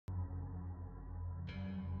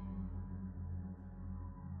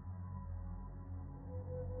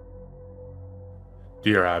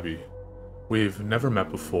Dear Abby, we've never met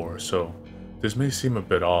before, so this may seem a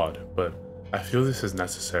bit odd, but I feel this is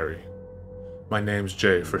necessary. My name's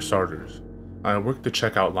Jay, for starters. I work the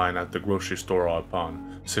checkout line at the grocery store up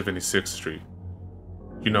on 76th Street.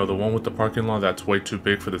 You know, the one with the parking lot that's way too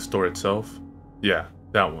big for the store itself? Yeah,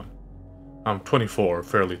 that one. I'm 24,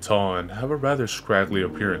 fairly tall, and have a rather scraggly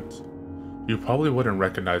appearance. You probably wouldn't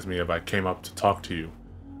recognize me if I came up to talk to you.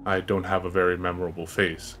 I don't have a very memorable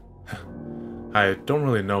face. I don't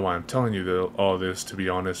really know why I'm telling you all this, to be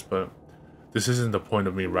honest, but this isn't the point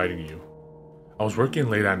of me writing you. I was working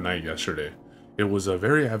late at night yesterday. It was a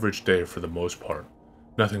very average day for the most part.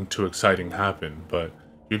 Nothing too exciting happened, but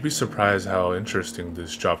you'd be surprised how interesting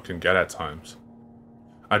this job can get at times.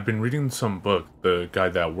 I'd been reading some book the guy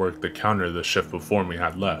that worked the counter the shift before me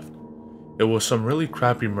had left. It was some really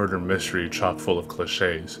crappy murder mystery chock full of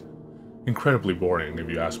cliches. Incredibly boring if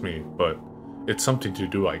you ask me, but it's something to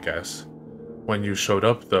do, I guess. When you showed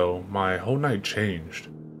up though, my whole night changed.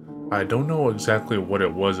 I don't know exactly what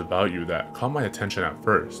it was about you that caught my attention at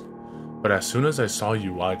first, but as soon as I saw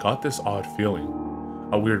you, I got this odd feeling.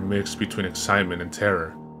 A weird mix between excitement and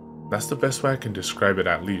terror. That's the best way I can describe it,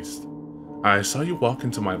 at least. I saw you walk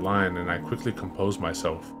into my line and I quickly composed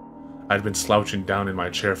myself. I'd been slouching down in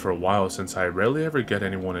my chair for a while since I rarely ever get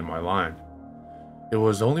anyone in my line. It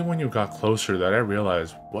was only when you got closer that I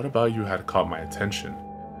realized what about you had caught my attention.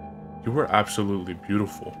 You were absolutely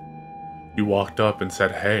beautiful. You walked up and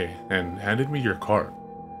said hey and handed me your card.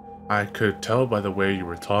 I could tell by the way you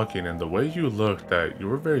were talking and the way you looked that you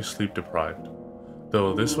were very sleep deprived,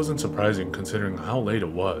 though this wasn't surprising considering how late it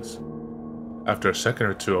was. After a second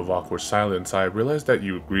or two of awkward silence, I realized that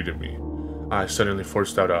you greeted me. I suddenly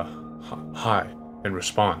forced out a hi in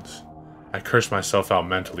response. I cursed myself out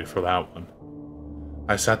mentally for that one.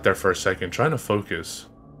 I sat there for a second trying to focus.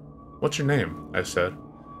 "What's your name?" I said.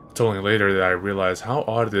 It's only later that I realized how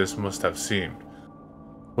odd this must have seemed.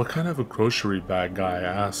 What kind of a grocery bag guy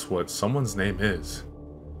asks what someone's name is?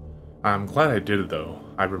 I'm glad I did though.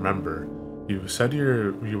 I remember, you said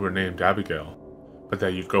you were named Abigail, but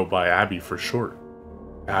that you go by Abby for short.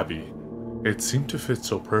 Abby. It seemed to fit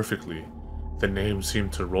so perfectly. The name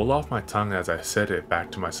seemed to roll off my tongue as I said it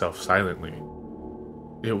back to myself silently.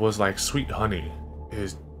 It was like sweet honey.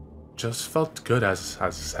 It just felt good as I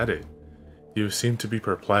said it. You seemed to be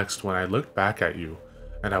perplexed when I looked back at you,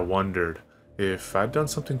 and I wondered if I'd done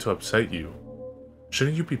something to upset you.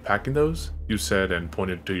 "Shouldn't you be packing those?" you said and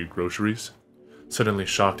pointed to your groceries. Suddenly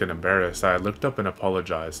shocked and embarrassed, I looked up and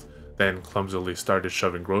apologized, then clumsily started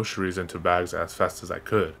shoving groceries into bags as fast as I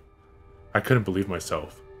could. I couldn't believe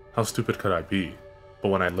myself. How stupid could I be? But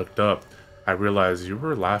when I looked up, I realized you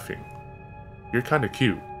were laughing. "You're kinda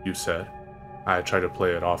cute," you said. I tried to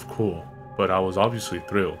play it off cool, but I was obviously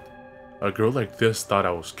thrilled. A girl like this thought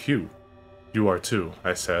I was cute. "You are too,"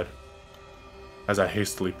 I said, as I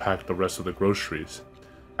hastily packed the rest of the groceries.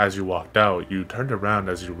 As you walked out, you turned around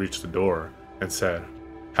as you reached the door and said,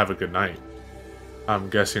 "Have a good night."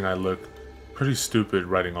 I'm guessing I look pretty stupid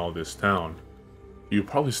writing all this down. You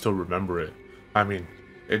probably still remember it. I mean,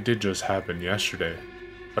 it did just happen yesterday,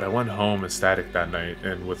 but I went home ecstatic that night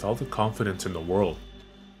and with all the confidence in the world.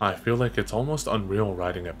 I feel like it's almost unreal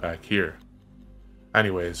writing it back here.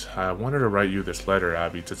 Anyways, I wanted to write you this letter,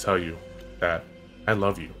 Abby, to tell you that I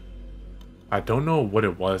love you. I don't know what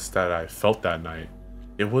it was that I felt that night.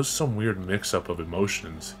 It was some weird mix-up of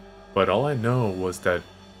emotions, but all I know was that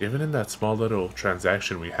even in that small little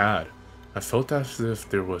transaction we had, I felt as if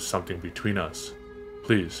there was something between us.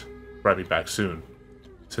 Please, write me back soon.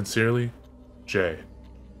 Sincerely, Jay.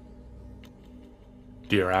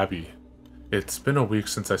 Dear Abby, it's been a week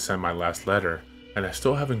since I sent my last letter, and I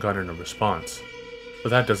still haven't gotten a response. But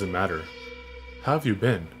that doesn't matter. How have you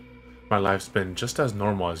been? My life's been just as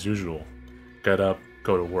normal as usual. Get up,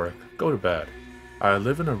 go to work, go to bed. I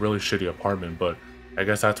live in a really shitty apartment, but I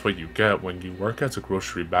guess that's what you get when you work as a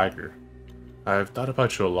grocery bagger. I've thought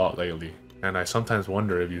about you a lot lately, and I sometimes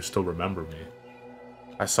wonder if you still remember me.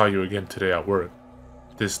 I saw you again today at work.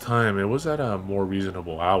 This time, it was at a more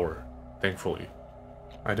reasonable hour, thankfully.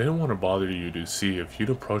 I didn't want to bother you to see if you'd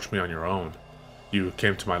approach me on your own. You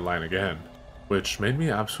came to my line again, which made me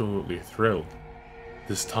absolutely thrilled.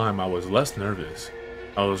 This time I was less nervous.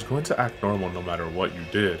 I was going to act normal no matter what you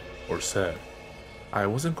did or said. I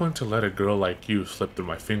wasn't going to let a girl like you slip through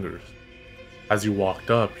my fingers. As you walked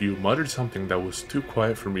up, you muttered something that was too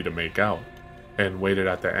quiet for me to make out, and waited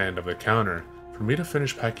at the end of the counter for me to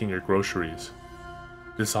finish packing your groceries.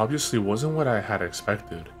 This obviously wasn't what I had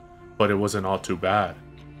expected, but it wasn't all too bad.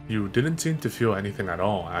 You didn't seem to feel anything at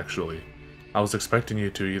all, actually. I was expecting you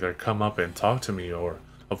to either come up and talk to me or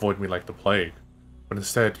avoid me like the plague. but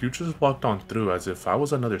instead you just walked on through as if I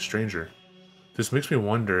was another stranger. This makes me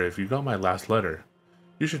wonder if you got my last letter.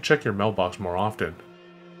 You should check your mailbox more often.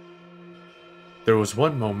 There was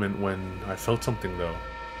one moment when I felt something though.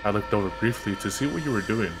 I looked over briefly to see what you were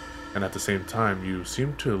doing, and at the same time you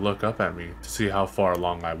seemed to look up at me to see how far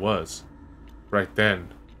along I was. Right then,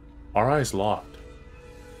 our eyes locked.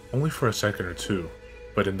 Only for a second or two,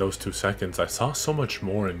 but in those 2 seconds I saw so much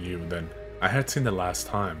more in you than I had seen the last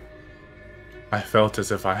time. I felt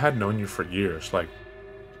as if I had known you for years, like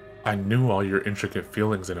I knew all your intricate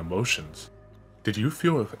feelings and emotions. Did you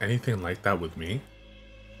feel anything like that with me?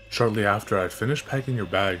 Shortly after I'd finished packing your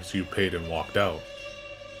bags, you paid and walked out.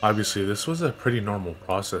 Obviously, this was a pretty normal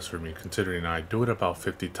process for me considering I do it about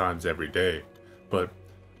 50 times every day, but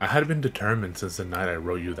I had been determined since the night I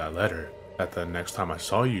wrote you that letter that the next time I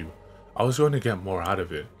saw you, I was going to get more out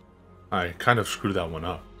of it. I kind of screwed that one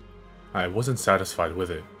up. I wasn't satisfied with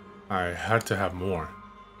it. I had to have more.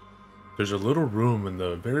 There's a little room in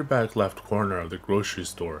the very back left corner of the grocery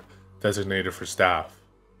store designated for staff.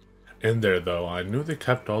 In there though, I knew they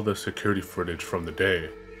kept all the security footage from the day.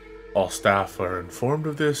 All staff are informed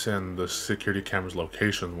of this and the security camera's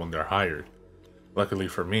location when they're hired. Luckily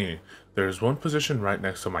for me, there's one position right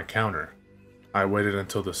next to my counter. I waited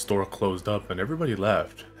until the store closed up and everybody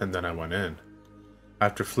left, and then I went in.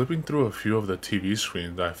 After flipping through a few of the TV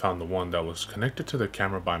screens, I found the one that was connected to the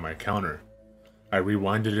camera by my counter. I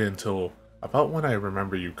rewinded it until about when I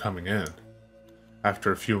remember you coming in.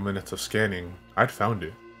 After a few minutes of scanning, I'd found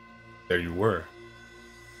it. There you were.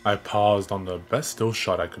 I paused on the best still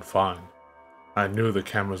shot I could find. I knew the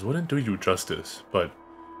cameras wouldn't do you justice, but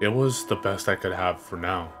it was the best I could have for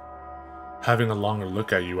now. Having a longer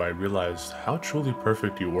look at you, I realized how truly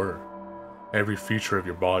perfect you were. Every feature of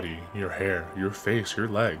your body, your hair, your face, your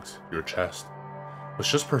legs, your chest,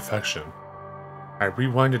 was just perfection. I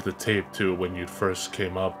rewinded the tape to when you first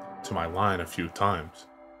came up to my line a few times.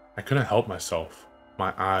 I couldn't help myself.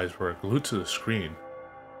 My eyes were glued to the screen.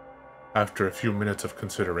 After a few minutes of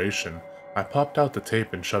consideration, I popped out the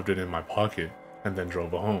tape and shoved it in my pocket, and then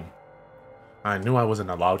drove home. I knew I wasn't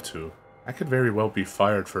allowed to. I could very well be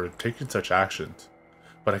fired for taking such actions,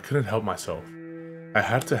 but I couldn't help myself. I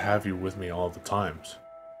had to have you with me all the times.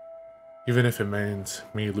 Even if it means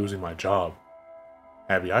me losing my job.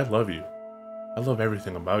 Abby, I love you. I love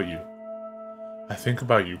everything about you. I think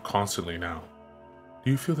about you constantly now.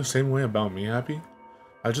 Do you feel the same way about me, Abby?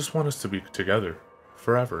 I just want us to be together,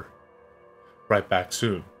 forever. Right back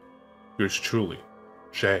soon. Yours truly,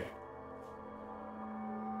 Jay.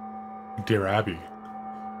 Dear Abby,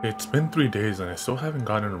 it's been 3 days and I still haven't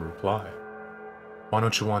gotten a reply. Why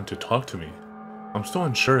don't you want to talk to me? I'm still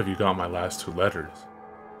unsure if you got my last 2 letters.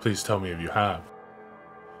 Please tell me if you have.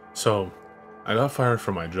 So, I got fired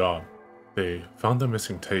from my job. They found the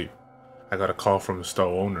missing tape. I got a call from the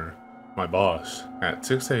store owner, my boss, at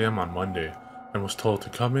 6 a.m. on Monday and was told to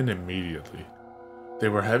come in immediately. They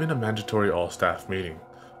were having a mandatory all-staff meeting.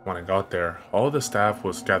 When I got there, all the staff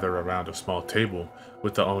was gathered around a small table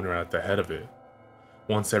with the owner at the head of it.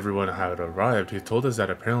 Once everyone had arrived, he told us that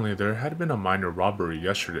apparently there had been a minor robbery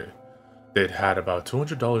yesterday. They'd had about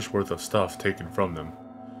 $200 worth of stuff taken from them,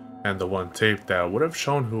 and the one tape that would have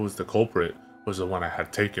shown who was the culprit was the one I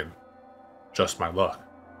had taken. Just my luck.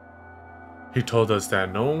 He told us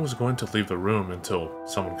that no one was going to leave the room until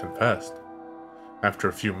someone confessed. After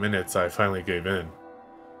a few minutes, I finally gave in.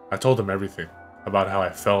 I told him everything, about how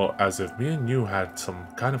I felt as if me and you had some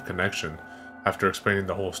kind of connection. After explaining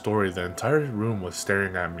the whole story, the entire room was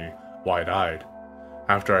staring at me, wide-eyed.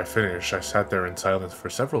 After I finished, I sat there in silence for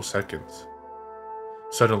several seconds.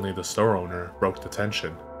 Suddenly, the store owner broke the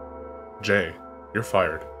tension. Jay, you're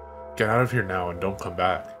fired. Get out of here now and don't come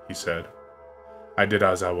back, he said. I did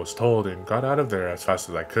as I was told and got out of there as fast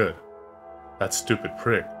as I could. That stupid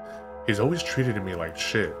prick. He's always treated me like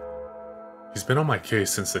shit. He's been on my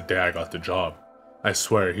case since the day I got the job. I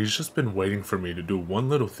swear, he's just been waiting for me to do one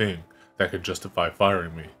little thing that could justify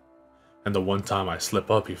firing me. And the one time I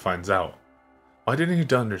slip up, he finds out. Why didn't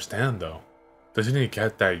he understand though? Doesn't he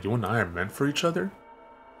get that you and I are meant for each other?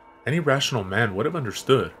 Any rational man would have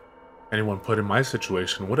understood. Anyone put in my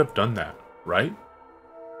situation would have done that, right?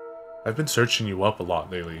 I've been searching you up a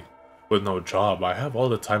lot lately. With no job, I have all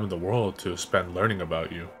the time in the world to spend learning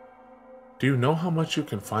about you. Do you know how much you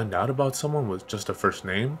can find out about someone with just a first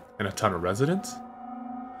name and a ton of residence?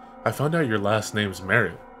 I found out your last name's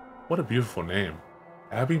Merritt. What a beautiful name.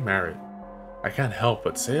 Abby Merritt. I can't help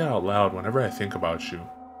but say it out loud whenever I think about you.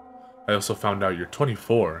 I also found out you're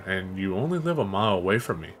 24 and you only live a mile away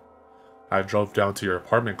from me. I drove down to your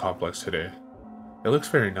apartment complex today. It looks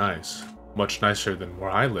very nice, much nicer than where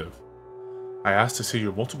I live. I asked to see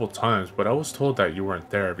you multiple times, but I was told that you weren't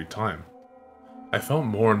there every time. I felt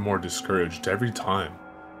more and more discouraged every time,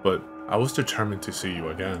 but I was determined to see you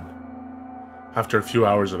again. After a few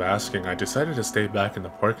hours of asking, I decided to stay back in the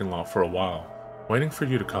parking lot for a while, waiting for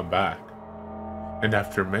you to come back. And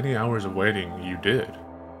after many hours of waiting, you did.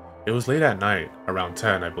 It was late at night, around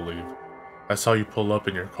 10 I believe. I saw you pull up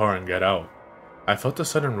in your car and get out. I felt a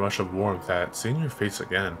sudden rush of warmth at seeing your face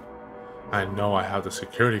again. I know I have the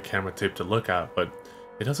security camera tape to look at, but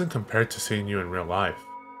it doesn't compare to seeing you in real life.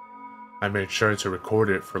 I made sure to record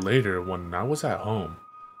it for later when I was at home,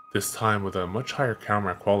 this time with a much higher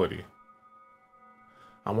camera quality.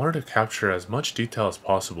 I wanted to capture as much detail as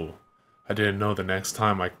possible. I didn't know the next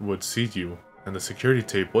time I would see you, and the security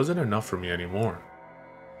tape wasn't enough for me anymore.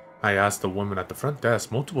 I asked the woman at the front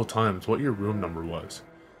desk multiple times what your room number was,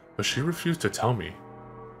 but she refused to tell me.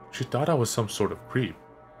 She thought I was some sort of creep.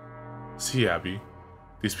 See, Abby,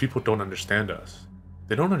 these people don't understand us.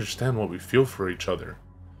 They don't understand what we feel for each other.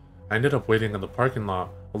 I ended up waiting in the parking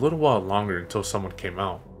lot a little while longer until someone came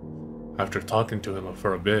out. After talking to him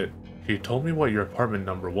for a bit, he told me what your apartment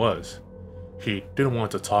number was. He didn't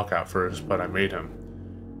want to talk at first, but I made him.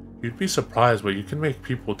 You'd be surprised what you can make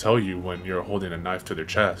people tell you when you're holding a knife to their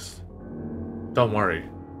chest. Don't worry,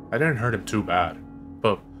 I didn't hurt him too bad,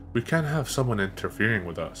 but we can't have someone interfering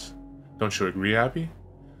with us. Don't you agree, Abby?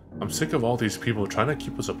 I'm sick of all these people trying to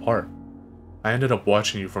keep us apart. I ended up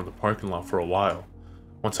watching you from the parking lot for a while.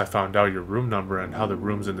 Once I found out your room number and how the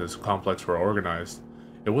rooms in this complex were organized,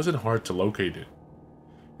 it wasn't hard to locate it.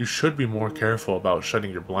 You should be more careful about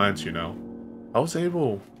shutting your blinds, you know. I was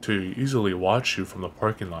able to easily watch you from the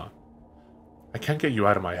parking lot. I can't get you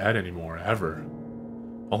out of my head anymore, ever.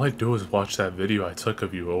 All I do is watch that video I took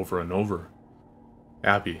of you over and over.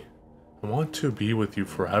 Abby, I want to be with you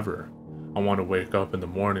forever. I want to wake up in the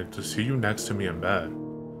morning to see you next to me in bed.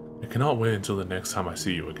 I cannot wait until the next time I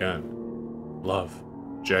see you again. Love,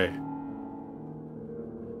 Jay.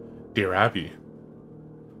 Dear Abby,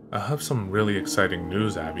 I have some really exciting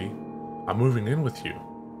news, Abby. I'm moving in with you.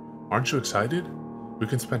 Aren't you excited? We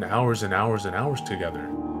can spend hours and hours and hours together.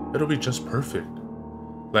 It'll be just perfect.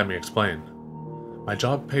 Let me explain. My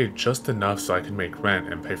job paid just enough so I can make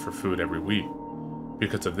rent and pay for food every week.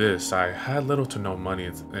 Because of this, I had little to no money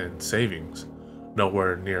in savings,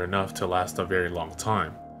 nowhere near enough to last a very long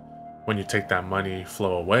time. When you take that money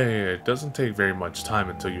flow away, it doesn't take very much time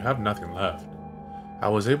until you have nothing left. I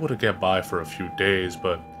was able to get by for a few days,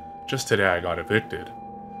 but just today I got evicted.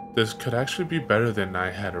 This could actually be better than I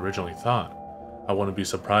had originally thought. I wouldn't be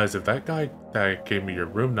surprised if that guy that gave me your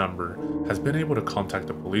room number has been able to contact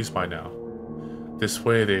the police by now. This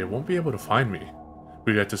way they won't be able to find me.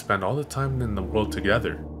 We get to spend all the time in the world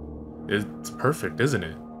together. It's perfect, isn't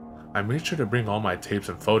it? I made sure to bring all my tapes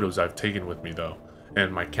and photos I've taken with me though,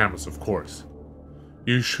 and my cameras of course.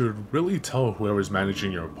 You should really tell whoever's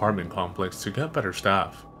managing your apartment complex to get better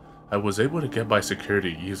staff. I was able to get by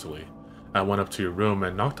security easily. I went up to your room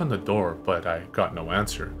and knocked on the door, but I got no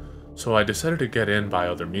answer, so I decided to get in by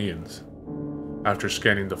other means. After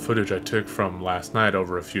scanning the footage I took from last night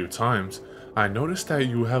over a few times, I noticed that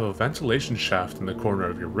you have a ventilation shaft in the corner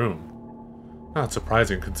of your room. Not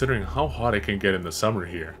surprising considering how hot it can get in the summer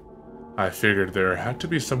here. I figured there had to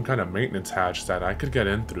be some kind of maintenance hatch that I could get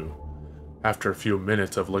in through. After a few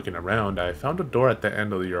minutes of looking around, I found a door at the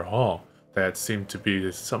end of your hall that seemed to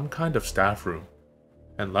be some kind of staff room.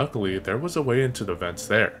 And luckily, there was a way into the vents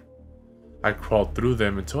there. I crawled through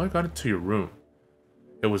them until I got into your room.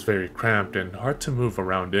 It was very cramped and hard to move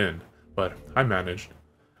around in, but I managed.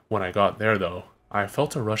 When I got there though, I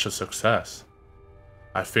felt a rush of success.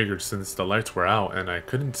 I figured since the lights were out and I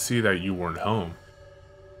couldn't see that you weren't home.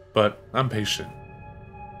 But I'm patient.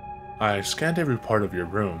 I scanned every part of your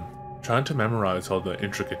room, trying to memorize all the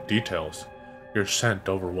intricate details. Your scent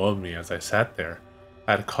overwhelmed me as I sat there.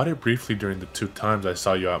 I had caught it briefly during the 2 times I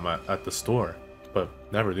saw you at the store, but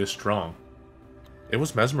never this strong. It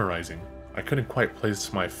was mesmerizing. I couldn't quite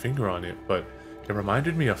place my finger on it, but it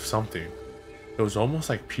reminded me of something. It was almost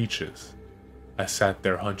like peaches. I sat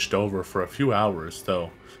there hunched over for a few hours, though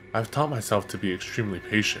I've taught myself to be extremely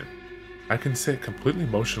patient. I can sit completely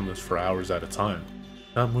motionless for hours at a time,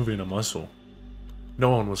 not moving a muscle. No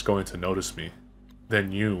one was going to notice me.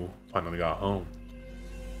 Then you finally got home.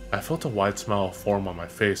 I felt a wide smile form on my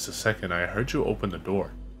face the second I heard you open the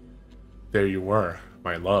door. There you were,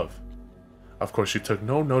 my love. Of course you took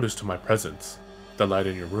no notice to my presence. The light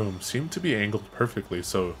in your room seemed to be angled perfectly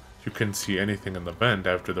so you couldn't see anything in the vent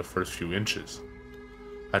after the first few inches.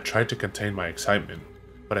 I tried to contain my excitement,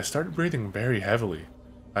 but I started breathing very heavily.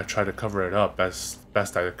 I tried to cover it up as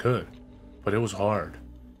best I could, but it was hard.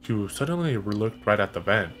 You suddenly looked right at the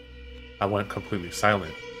vent. I went completely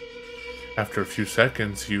silent. After a few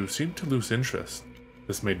seconds, you seemed to lose interest.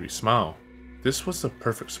 This made me smile. This was the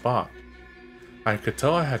perfect spot. I could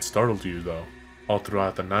tell I had startled you, though. All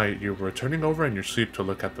throughout the night, you were turning over in your sleep to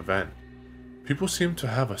look at the vent. People seem to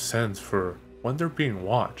have a sense for when they're being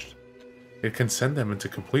watched. It can send them into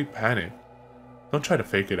complete panic. Don't try to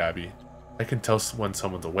fake it, Abby. I can tell when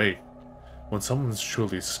someone's awake. When someone's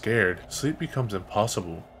truly scared, sleep becomes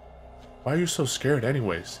impossible. Why are you so scared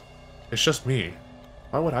anyways? It's just me.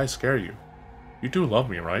 Why would I scare you? You do love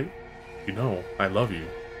me, right? You know, I love you.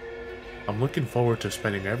 I'm looking forward to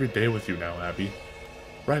spending every day with you now, Abby.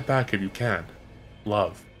 Write back if you can.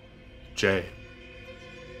 Love. Jay.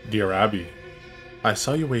 Dear Abby, I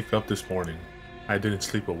saw you wake up this morning. I didn't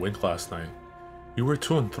sleep a wink last night. You were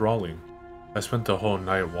too enthralling. I spent the whole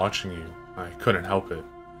night watching you. I couldn't help it.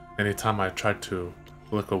 Anytime I tried to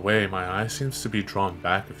look away, my eye seems to be drawn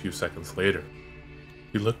back a few seconds later.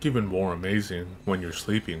 You look even more amazing when you're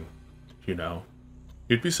sleeping, you know.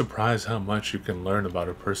 You'd be surprised how much you can learn about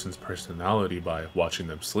a person's personality by watching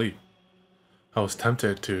them sleep. I was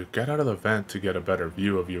tempted to get out of the vent to get a better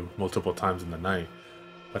view of you multiple times in the night,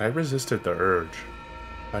 but I resisted the urge.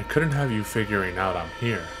 I couldn't have you figuring out I'm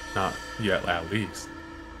here, not yet at least.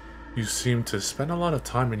 You seemed to spend a lot of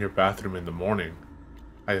time in your bathroom in the morning.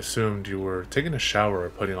 I assumed you were taking a shower or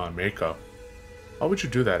putting on makeup. Why would you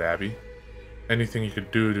do that, Abby? Anything you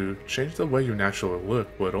could do to change the way you naturally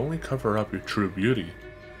look would only cover up your true beauty.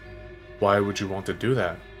 Why would you want to do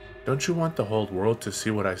that? Don't you want the whole world to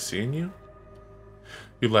see what I see in you?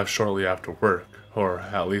 You left shortly after work, or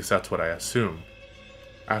at least that's what I assumed.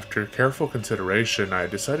 After careful consideration, I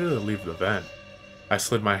decided to leave the vent. I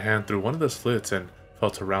slid my hand through one of the slits and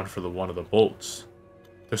felt around for one of the bolts.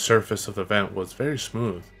 The surface of the vent was very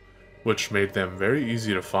smooth, which made them very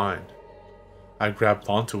easy to find. I grabbed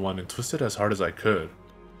onto one and twisted as hard as I could,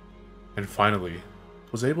 and finally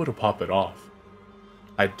was able to pop it off.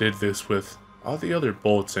 I did this with all the other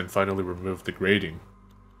bolts and finally removed the grating.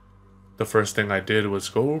 The first thing I did was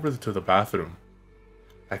go over to the bathroom.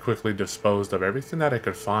 I quickly disposed of everything that I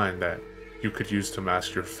could find that you could use to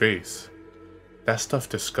mask your face. That stuff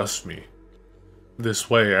disgusts me. This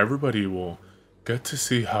way, everybody will get to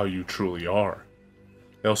see how you truly are.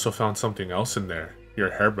 I also found something else in there, your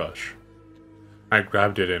hairbrush. I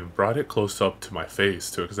grabbed it and brought it close up to my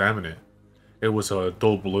face to examine it. It was a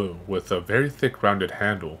dull blue with a very thick rounded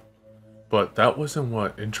handle, but that wasn't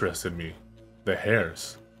what interested me. The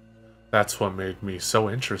hairs. That's what made me so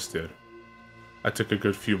interested. I took a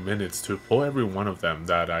good few minutes to pull every one of them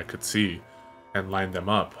that I could see and line them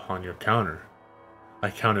up on your counter. I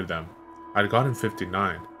counted them. I'd gotten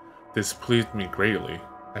 59. This pleased me greatly.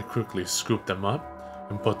 I quickly scooped them up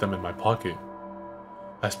and put them in my pocket.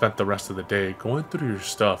 I spent the rest of the day going through your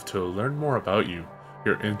stuff to learn more about you,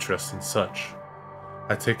 your interests and such.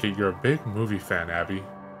 I take it you're a big movie fan, Abby.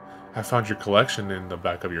 I found your collection in the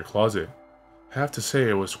back of your closet. I have to say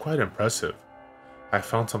it was quite impressive. I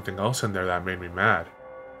found something else in there that made me mad.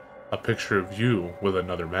 A picture of you with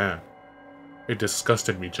another man. It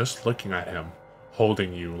disgusted me just looking at him,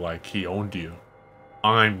 holding you like he owned you.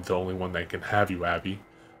 I'm the only one that can have you, Abby.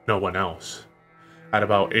 No one else. At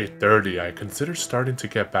about 8:30, I considered starting to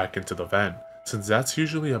get back into the vent, since that's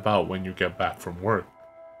usually about when you get back from work.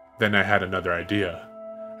 Then I had another idea.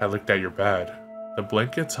 I looked at your bed. The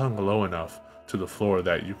blankets hung low enough to the floor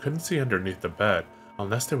that you couldn't see underneath the bed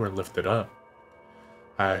unless they were lifted up.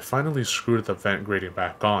 I finally screwed the vent grating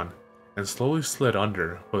back on and slowly slid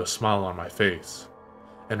under with a smile on my face,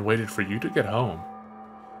 and waited for you to get home.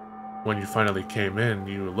 When you finally came in,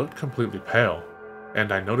 you looked completely pale,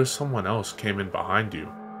 and I noticed someone else came in behind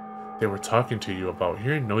you. They were talking to you about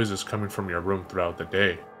hearing noises coming from your room throughout the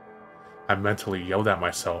day. I mentally yelled at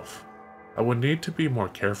myself. I would need to be more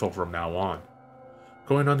careful from now on.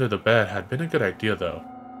 Going under the bed had been a good idea though,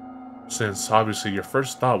 since obviously your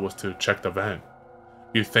first thought was to check the vent.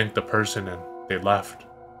 You thanked the person and they left.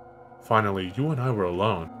 Finally, you and I were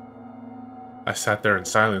alone. I sat there in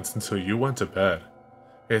silence until you went to bed.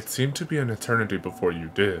 It seemed to be an eternity before you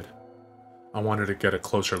did. I wanted to get a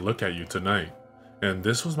closer look at you tonight, and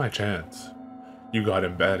this was my chance. You got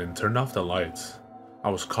in bed and turned off the lights. I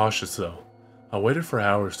was cautious though. I waited for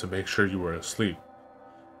hours to make sure you were asleep.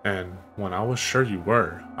 And when I was sure you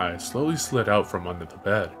were, I slowly slid out from under the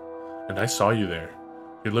bed, and I saw you there.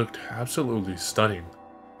 You looked absolutely stunning.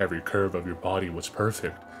 Every curve of your body was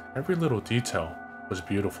perfect. Every little detail was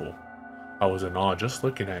beautiful. I was in awe just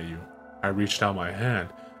looking at you. I reached out my hand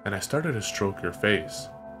and I started to stroke your face.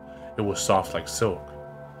 It was soft like silk.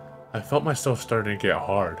 I felt myself starting to get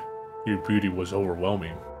hard. Your beauty was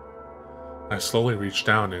overwhelming. I slowly reached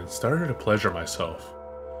down and started to pleasure myself.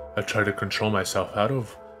 I tried to control myself out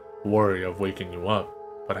of worry of waking you up,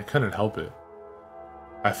 but I couldn't help it.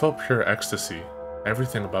 I felt pure ecstasy.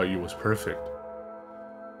 Everything about you was perfect.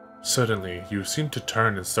 Suddenly, you seemed to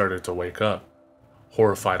turn and started to wake up.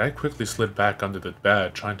 Horrified, I quickly slid back under the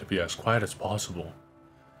bed, trying to be as quiet as possible.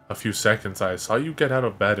 A few seconds, I saw you get out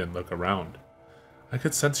of bed and look around. I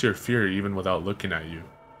could sense your fear even without looking at you.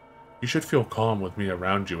 You should feel calm with me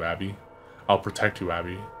around you, Abby. I'll protect you,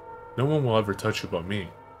 Abby. No one will ever touch you but me.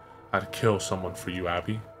 I'd kill someone for you,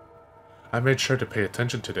 Abby. I made sure to pay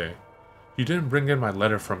attention today. You didn't bring in my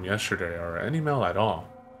letter from yesterday or any mail at all.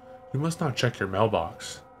 You must not check your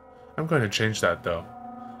mailbox. I'm going to change that though.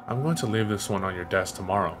 I'm going to leave this one on your desk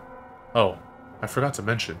tomorrow. Oh, I forgot to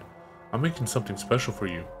mention, I'm making something special for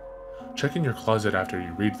you. Check in your closet after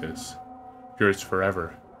you read this. Yours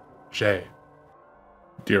forever, Jay.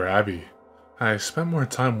 Dear Abby, I spent more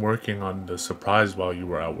time working on the surprise while you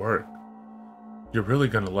were at work. You're really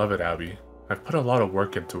gonna love it, Abby. I've put a lot of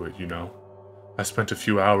work into it, you know. I spent a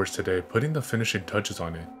few hours today putting the finishing touches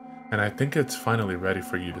on it, and I think it's finally ready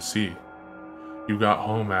for you to see. You got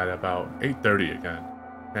home at about 8:30 again,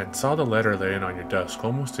 and saw the letter laying on your desk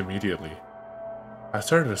almost immediately. I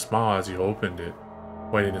started to smile as you opened it,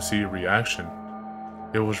 waiting to see your reaction.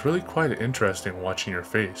 It was really quite interesting watching your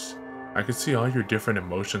face. I could see all your different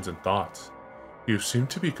emotions and thoughts. You seemed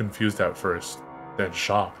to be confused at first, then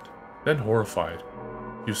shocked, then horrified.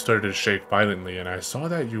 You started to shake violently, and I saw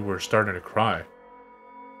that you were starting to cry.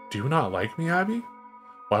 Do you not like me, Abby?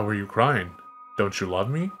 Why were you crying? Don't you love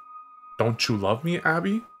me? Don't you love me,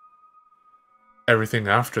 Abby? Everything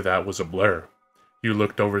after that was a blur. You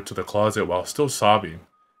looked over to the closet while still sobbing.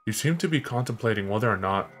 You seemed to be contemplating whether or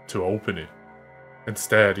not to open it.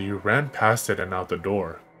 Instead, you ran past it and out the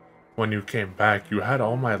door. When you came back, you had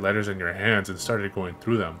all my letters in your hands and started going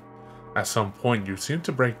through them. At some point, you seemed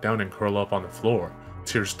to break down and curl up on the floor,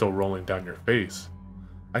 tears still rolling down your face.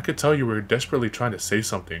 I could tell you were desperately trying to say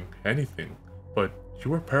something, anything, but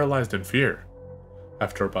you were paralyzed in fear.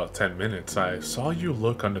 After about 10 minutes, I saw you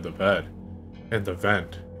look under the bed, in the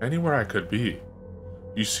vent, anywhere I could be.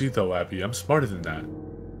 You see though, Abby, I'm smarter than that.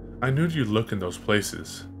 I knew you'd look in those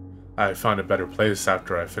places. I found a better place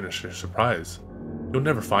after I finished your surprise. You'll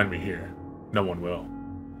never find me here. No one will.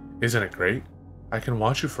 Isn't it great? I can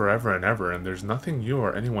watch you forever and ever, and there's nothing you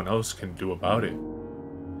or anyone else can do about it.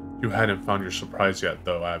 You hadn't found your surprise yet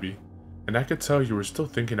though, Abby, and I could tell you were still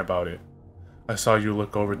thinking about it. I saw you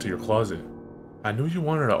look over to your closet. I knew you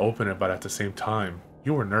wanted to open it, but at the same time,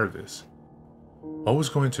 you were nervous. What was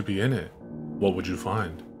going to be in it? What would you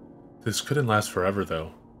find? This couldn't last forever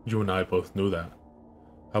though. You and I both knew that.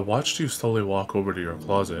 I watched you slowly walk over to your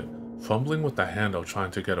closet, fumbling with the handle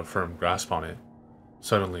trying to get a firm grasp on it.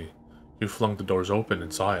 Suddenly, you flung the doors open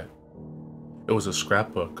and saw it. It was a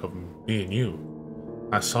scrapbook of me and you.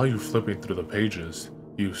 I saw you flipping through the pages.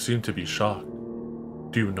 You seemed to be shocked.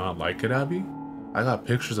 Do you not like it, Abby? I got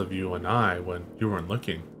pictures of you and I when you weren't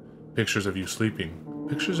looking. Pictures of you sleeping.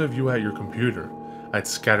 Pictures of you at your computer. I'd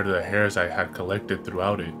scattered the hairs I had collected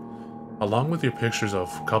throughout it, along with your pictures of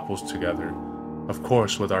couples together. Of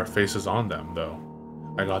course, with our faces on them, though.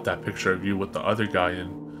 I got that picture of you with the other guy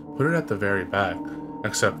and put it at the very back,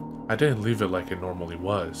 except I didn't leave it like it normally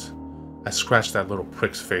was. I scratched that little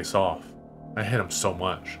prick's face off. I hate him so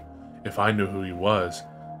much. If I knew who he was,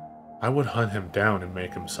 I would hunt him down and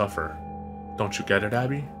make him suffer. Don't you get it,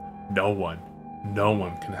 Abby? No one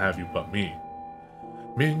can have you but me.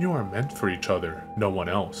 Me and you are meant for each other, no one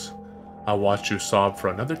else. I watched you sob for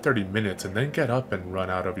another 30 minutes and then get up and run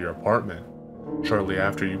out of your apartment. Shortly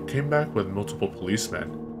after, you came back with multiple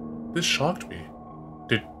policemen. This shocked me.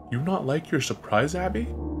 Did you not like your surprise, Abby?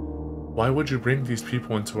 Why would you bring these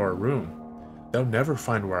people into our room? They'll never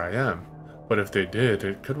find where I am, but if they did,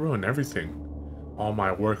 it could ruin everything. All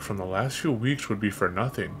my work from the last few weeks would be for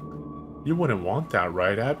nothing. You wouldn't want that,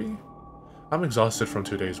 right, Abby? I'm exhausted from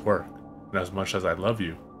today's work, and as much as I love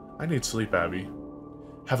you, I need sleep, Abby.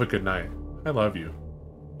 Have a good night. I love you.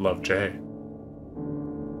 Love, Jay.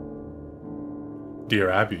 Dear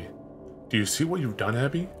Abby, do you see what you've done,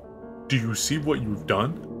 Abby? Do you see what you've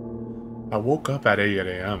done? I woke up at 8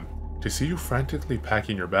 a.m. to see you frantically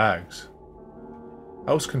packing your bags.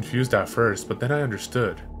 I was confused at first, but then I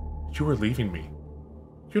understood. You were leaving me.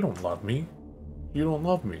 You don't love me. You don't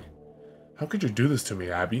love me. How could you do this to me,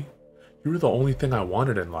 Abby? You were the only thing I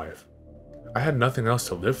wanted in life. I had nothing else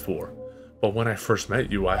to live for, but when I first met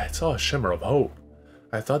you, I saw a shimmer of hope.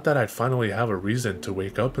 I thought that I'd finally have a reason to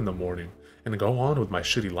wake up in the morning and go on with my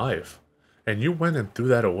shitty life, and you went and threw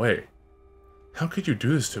that away. How could you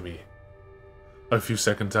do this to me? A few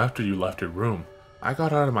seconds after you left your room, I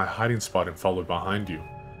got out of my hiding spot and followed behind you.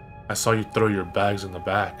 I saw you throw your bags in the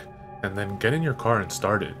back, and then get in your car and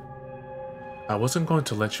start it. I wasn't going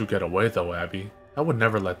to let you get away though, Abby. I would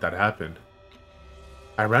never let that happen.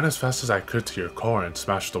 I ran as fast as I could to your car and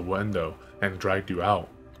smashed the window and dragged you out.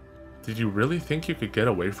 Did you really think you could get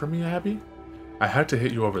away from me, Abby? I had to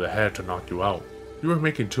hit you over the head to knock you out. You were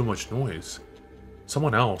making too much noise.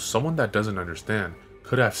 Someone else, someone that doesn't understand,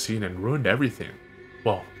 could have seen and ruined everything.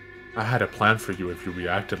 Well, I had a plan for you if you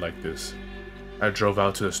reacted like this. I drove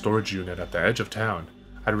out to the storage unit at the edge of town.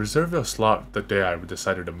 I'd reserved a slot the day I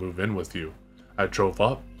decided to move in with you. I drove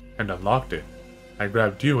up and unlocked it. I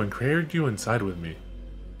grabbed you and carried you inside with me.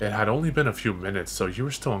 It had only been a few minutes, so you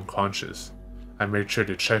were still unconscious. I made sure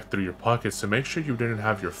to check through your pockets to make sure you didn't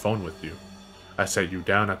have your phone with you. I set you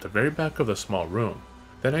down at the very back of the small room.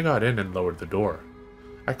 Then I got in and lowered the door.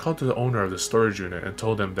 I called to the owner of the storage unit and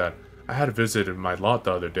told him that I had visited my lot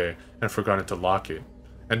the other day and forgotten to lock it,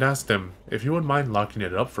 and asked him if he would mind locking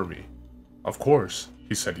it up for me. Of course,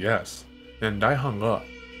 he said yes, and I hung up.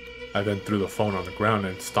 I then threw the phone on the ground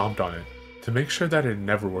and stomped on it to make sure that it'd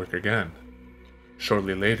never work again.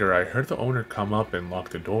 Shortly later, I heard the owner come up and lock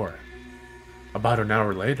the door. About an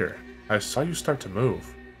hour later, I saw you start to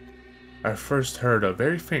move. I first heard a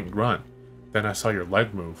very faint grunt, then I saw your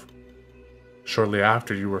leg move. Shortly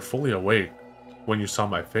after, you were fully awake. When you saw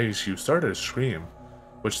my face, you started to scream,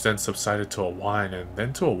 which then subsided to a whine and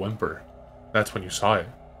then to a whimper. That's when you saw it.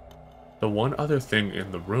 The one other thing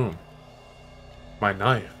in the room. My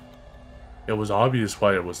knife. It was obvious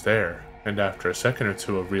why it was there, and after a second or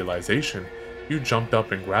two of realization, you jumped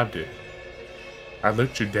up and grabbed it. I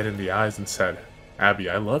looked you dead in the eyes and said, "Abby,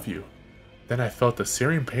 I love you." Then I felt the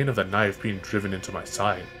searing pain of the knife being driven into my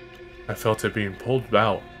side. I felt it being pulled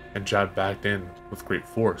out and jabbed back in with great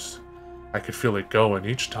force. I could feel it go, and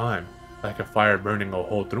each time, like a fire burning a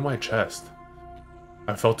hole through my chest.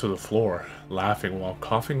 I fell to the floor, laughing while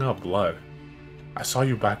coughing up blood. I saw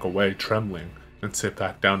you back away, trembling, and sit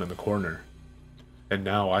back down in the corner. And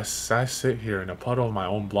now I sit here in a puddle of my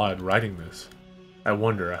own blood writing this. I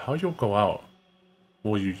wonder how you'll go out.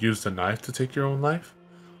 Will you use the knife to take your own life?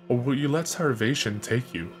 Or will you let starvation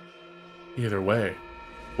take you? Either way,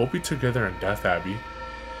 we'll be together in death, Abby.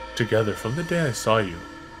 Together from the day I saw you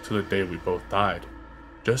to the day we both died,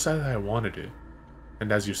 just as I wanted it.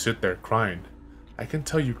 And as you sit there crying, I can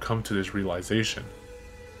tell you come to this realization.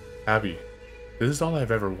 Abby, this is all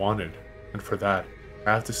I've ever wanted, and for that,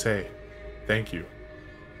 I have to say, thank you.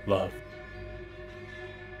 Love.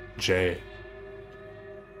 Jay.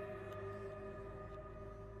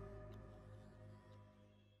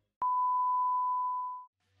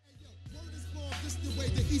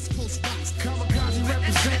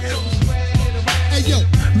 Hey yo,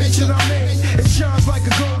 mention our name, it shines like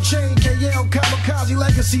a gold chain. KL kamikaze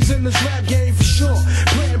legacies in this rap game for sure.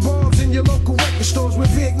 Playing bombs in your local record stores with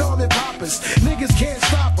Vietnam and poppers. Niggas can't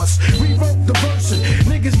stop us, revoke the version.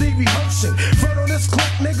 Niggas need rehearsing. Front on this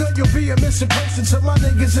clip, nigga, you'll be a missing person. To my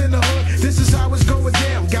niggas in the hood, this is how it's going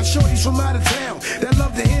down. Got shorties from out of town that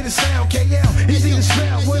love to hear the sound. KL, easy to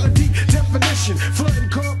spell with a deep definition. Flooding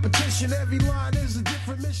competition, every line is a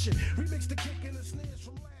different mission.